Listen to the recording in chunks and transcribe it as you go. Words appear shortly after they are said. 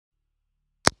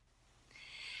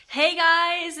Hey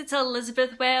guys, it's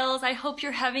Elizabeth Wales. I hope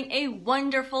you're having a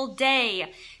wonderful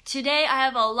day. Today I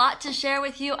have a lot to share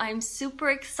with you. I'm super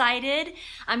excited.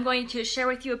 I'm going to share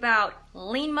with you about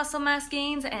lean muscle mass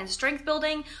gains and strength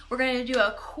building. We're going to do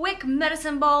a quick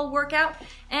medicine ball workout,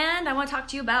 and I want to talk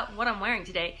to you about what I'm wearing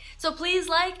today. So please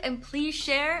like and please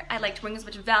share. I'd like to bring as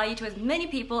much value to as many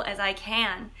people as I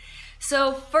can.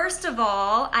 So first of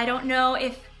all, I don't know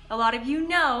if a lot of you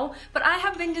know, but I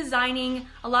have been designing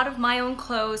a lot of my own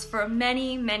clothes for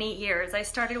many, many years. I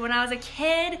started when I was a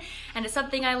kid, and it's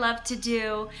something I love to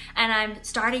do, and I'm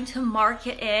starting to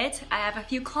market it. I have a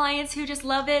few clients who just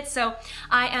love it, so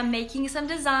I am making some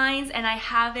designs, and I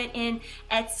have it in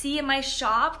Etsy in my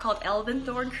shop called Elvin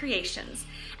Thorne Creations.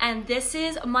 And this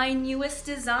is my newest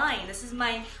design. This is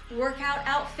my workout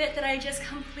outfit that I just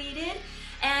completed,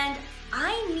 and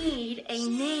I need a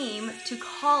name to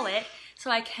call it so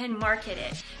I can market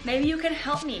it. Maybe you can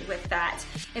help me with that.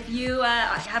 If you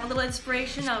have a little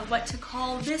inspiration on what to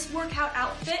call this workout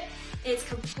outfit, it's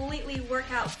completely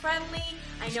workout friendly.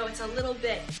 I know it's a little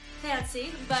bit fancy,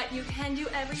 but you can do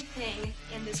everything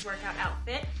in this workout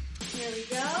outfit. Here we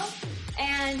go.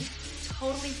 And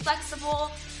totally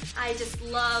flexible. I just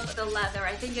love the leather.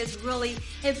 I think it's really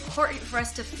important for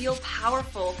us to feel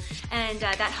powerful, and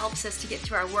that helps us to get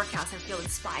through our workouts and feel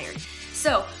inspired.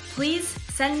 So please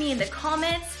send me in the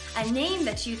comments a name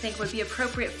that you think would be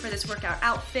appropriate for this workout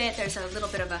outfit. There's a little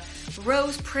bit of a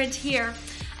rose print here.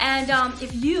 And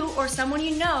if you or someone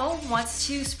you know wants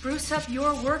to spruce up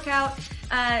your workout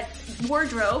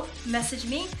wardrobe, message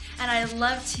me, and I'd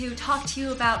love to talk to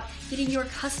you about getting your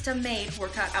custom-made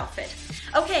workout outfit.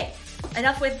 Okay,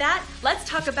 enough with that. Let's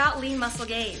talk about lean muscle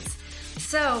gains.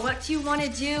 So what you want to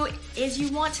do is you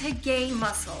want to gain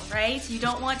muscle, right? You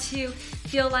don't want to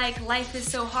feel like life is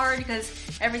so hard because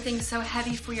everything's so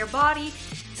heavy for your body.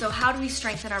 So how do we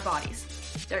strengthen our bodies?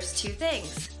 There's two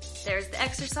things. There's the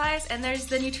exercise and there's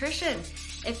the nutrition.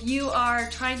 If you are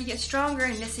trying to get stronger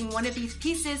and missing one of these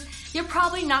pieces, you're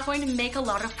probably not going to make a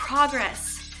lot of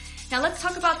progress. Now let's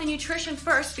talk about the nutrition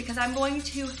first, because I'm going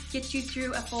to get you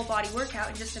through a full body workout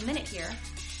in just a minute here.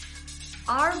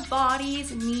 Our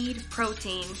bodies need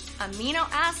protein. Amino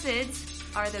acids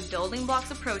are the building blocks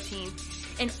of protein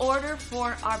in order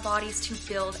for our bodies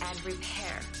to build and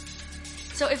repair.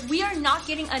 So if we are not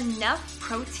getting enough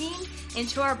protein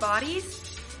into our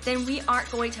bodies, then we aren't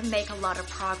going to make a lot of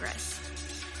progress.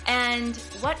 And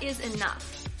what is enough?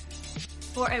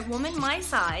 For a woman my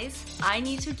size, I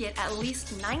need to get at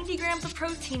least 90 grams of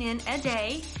protein in a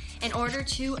day in order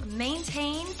to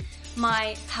maintain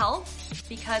my health,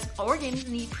 because organs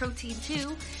need protein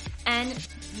too, and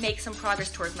make some progress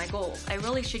towards my goals. I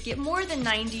really should get more than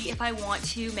 90 if I want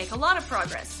to make a lot of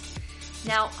progress.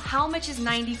 Now, how much is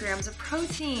 90 grams of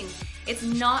protein? It's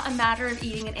not a matter of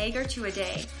eating an egg or two a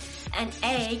day. An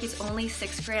egg is only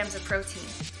 6 grams of protein.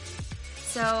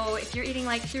 So if you're eating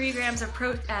like 3 grams of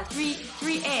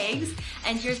three eggs,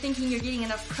 and you're thinking you're getting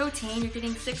enough protein, you're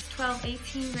getting 6, 12,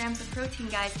 18 grams of protein,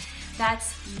 guys.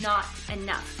 That's not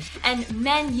enough. And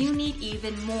men, you need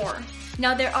even more.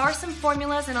 Now there are some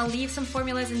formulas, and I'll leave some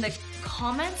formulas in the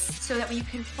comments so that you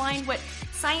can find what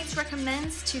science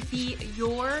recommends to be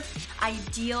your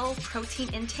ideal protein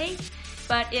intake.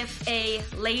 But if a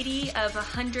lady of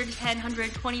 110,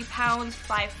 120 pounds,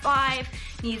 5'5",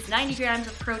 needs 90 grams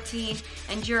of protein,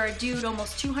 and you're a dude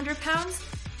almost 200 pounds,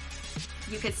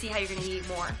 you could see how you're gonna need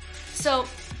more. So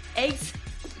eggs,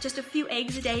 just a few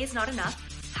eggs a day is not enough.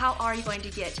 How are you going to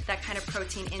get that kind of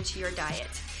protein into your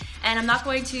diet? And I'm not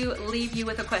going to leave you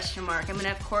with a question mark. I'm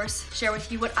gonna, of course, share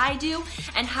with you what I do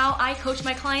and how I coach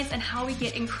my clients and how we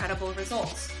get incredible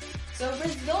results. So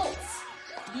results,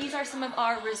 these are some of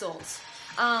our results.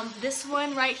 This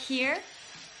one right here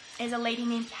is a lady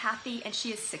named Kathy, and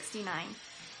she is 69.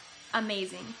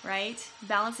 Amazing, right?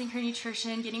 Balancing her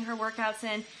nutrition, getting her workouts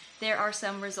in, there are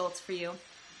some results for you.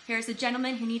 Here's a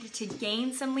gentleman who needed to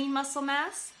gain some lean muscle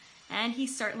mass, and he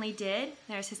certainly did.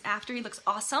 There's his after, he looks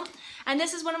awesome. And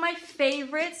this is one of my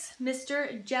favorites,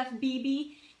 Mr. Jeff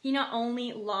Beebe. He not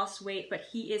only lost weight, but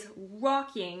he is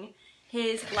rocking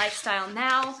his lifestyle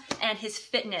now and his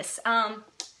fitness.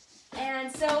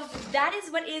 And so that is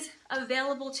what is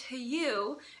available to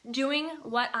you doing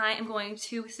what I am going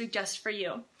to suggest for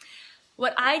you.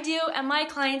 What I do and my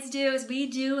clients do is we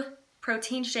do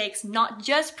protein shakes, not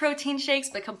just protein shakes,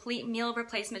 but complete meal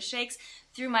replacement shakes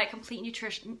through my complete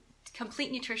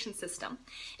nutrition system.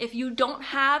 If you don't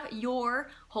have your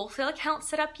wholesale account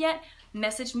set up yet,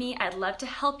 message me. I'd love to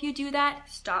help you do that.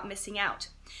 Stop missing out.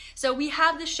 So we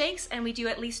have the shakes, and we do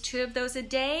at least 2 of those a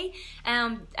day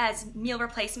as meal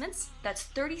replacements. That's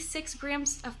 36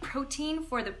 grams of protein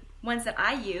for the ones that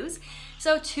I use.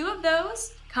 So 2 of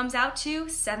those comes out to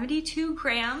 72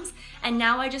 grams, and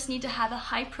now I just need to have a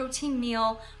high protein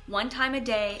meal 1 time a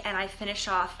day, and I finish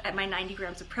off at my 90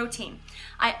 grams of protein.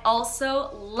 I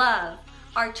also love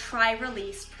our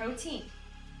Tri-Release protein.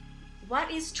 What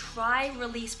is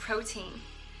Tri-Release protein?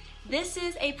 This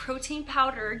is a protein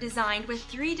powder designed with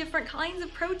 3 different kinds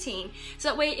of protein, so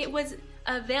that way it was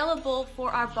available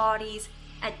for our bodies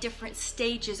at different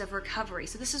stages of recovery.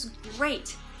 So this is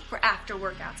great for after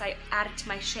workouts. I add it to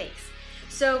my shakes.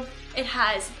 So it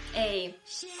has a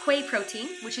whey protein,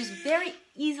 which is very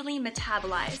easily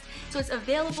metabolized, so it's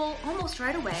available almost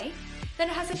right away. Then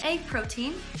it has an egg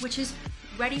protein, which is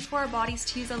ready for our bodies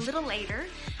to use a little later.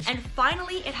 And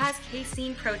finally, it has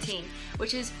casein protein,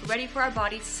 which is ready for our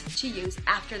bodies to use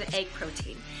after the egg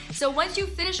protein. So once you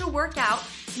finish a workout,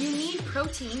 you need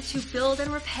protein to build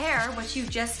and repair what you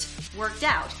just worked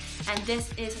out. And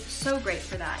this is so great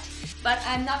for that. But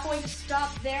I'm not going to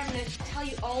stop there. I'm going to tell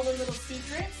you all the little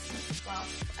secrets. Well,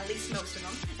 at least most of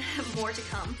them. More to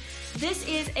come. This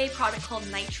is a product called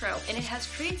Nitro, and it has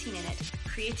creatine in it.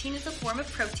 Creatine is a form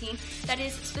of protein that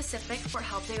is specific for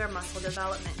helping our muscle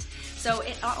development. So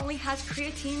it not only has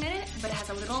creatine in it, but it has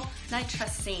a little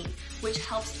nitrosine, which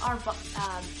helps our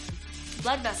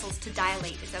blood vessels to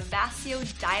dilate. It's a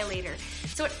vasodilator.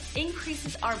 So it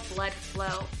increases our blood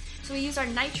flow. So we use our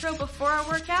Nitro before our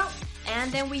workout,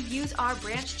 and then we use our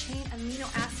branched chain amino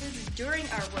acids during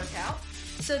our workout.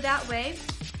 So that way,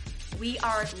 we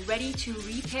are ready to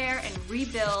repair and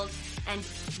rebuild and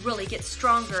really get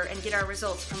stronger and get our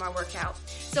results from our workout.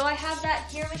 So I have that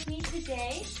here with me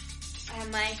today. I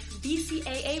have my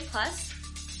BCAA Plus.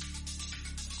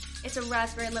 It's a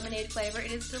raspberry lemonade flavor.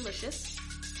 It is delicious.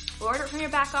 Order it from your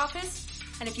back office,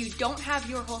 and if you don't have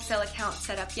your wholesale account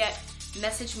set up yet,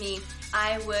 message me.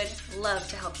 I would love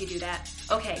to help you do that.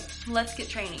 Okay, let's get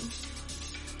training.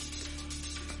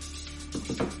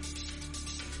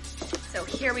 So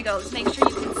here we go. Let's make sure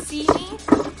you can see me.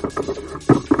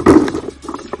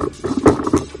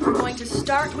 We're going to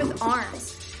start with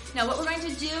arms. Now what we're going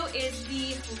to do is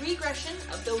the regression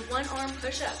of the 1-arm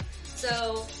push-up.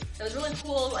 So that was really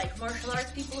cool, like martial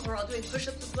arts people who are all doing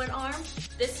push-ups with 1 arm.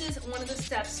 This is one of the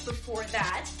steps before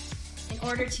that in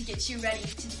order to get you ready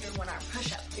to do your 1-arm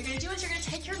push-up. What you're going to do is you're going to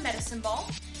take your medicine ball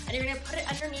and you're going to put it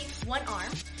underneath 1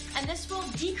 arm, and this will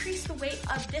decrease the weight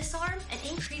of this arm and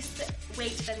increase the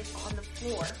weight that is on the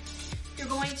floor. You're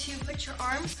going to put your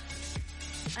arms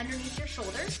underneath your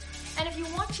shoulders, and if you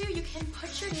want to, you can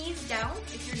put your knees down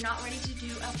if you're not ready to do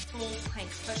a full plank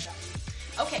push-up.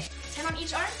 Okay, 10 on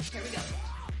each arm. Here we go.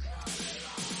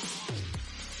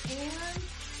 And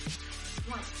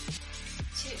 1,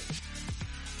 2,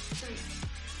 3,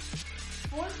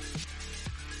 4,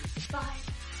 5,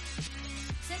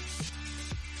 6,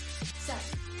 7,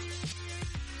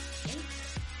 8,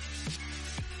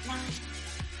 9,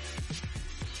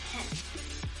 10.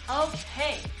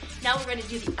 Okay, now we're going to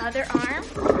do the other arm.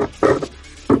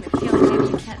 I'm feeling maybe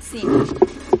you can't see me.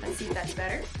 Let's see if that's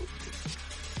better.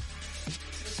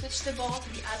 So switch the ball to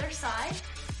the other side,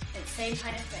 and same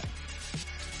kind of thing.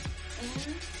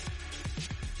 And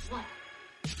 1,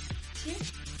 2,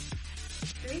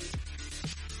 3,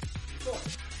 4,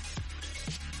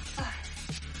 5,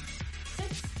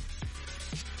 6,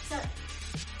 7,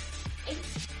 8,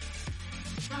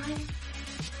 9,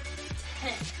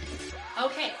 10.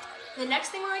 Okay, the next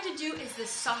thing we're going to do is the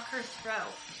soccer throw,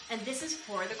 and this is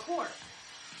for the core.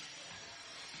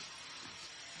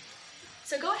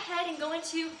 So go ahead and go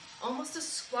into almost a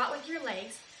squat with your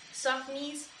legs, soft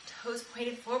knees, toes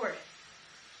pointed forward.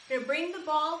 You're going to bring the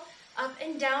ball up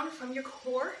and down from your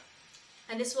core,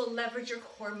 and this will leverage your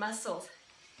core muscles.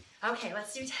 Okay,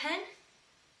 let's do 10.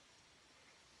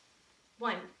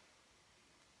 1,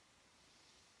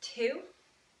 2,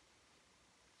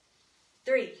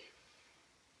 3,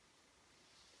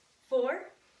 4,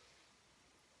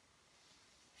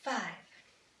 5,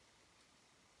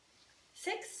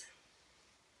 6,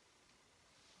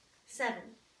 7,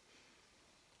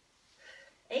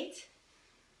 8,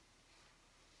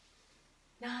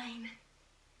 9,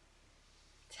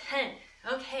 10.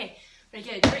 Okay, I'm gonna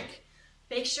get a drink.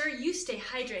 Make sure you stay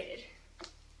hydrated.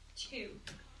 2.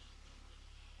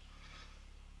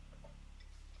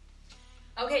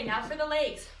 Okay, now for the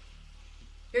legs.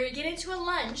 You're gonna get into a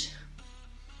lunge,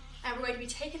 and we're going to be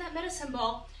taking that medicine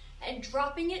ball and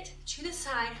dropping it to the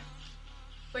side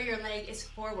where your leg is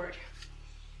forward.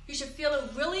 You should feel a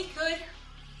really good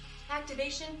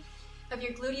activation of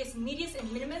your gluteus medius and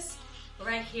minimus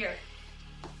right here.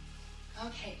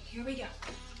 Okay, here we go.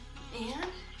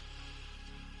 And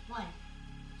 1,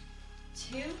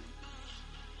 2,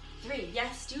 3.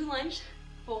 Yes, do lunge.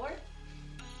 4,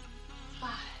 5,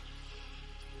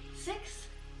 6,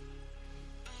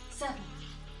 7,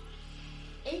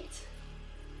 8,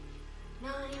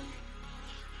 9,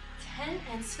 10,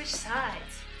 and switch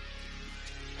sides.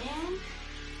 And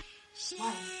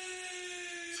 1,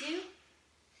 2,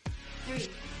 3,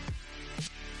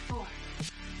 4,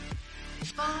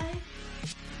 5,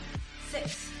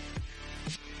 6,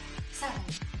 7,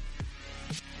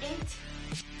 8,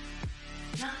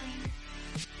 9,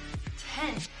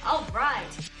 10. All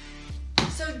right.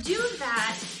 So do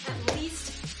that at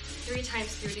least 3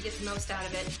 times through to get the most out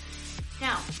of it.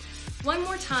 Now, one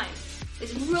more time.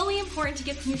 It's really important to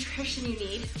get the nutrition you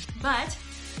need, but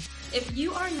if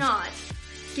you are not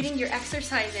getting your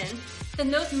exercise in,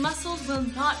 then those muscles will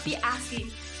not be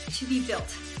asking to be built.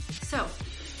 So,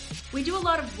 we do a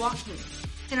lot of walking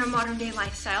in our modern day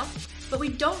lifestyle, but we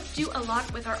don't do a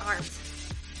lot with our arms.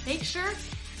 Make sure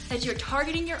that you're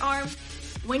targeting your arms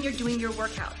when you're doing your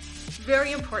workout.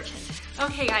 Very important.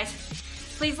 Okay guys,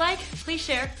 please like, please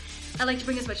share. I'd like to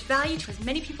bring as much value to as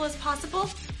many people as possible.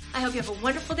 I hope you have a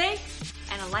wonderful day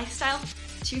and a lifestyle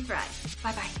to thrive.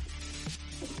 Bye-bye.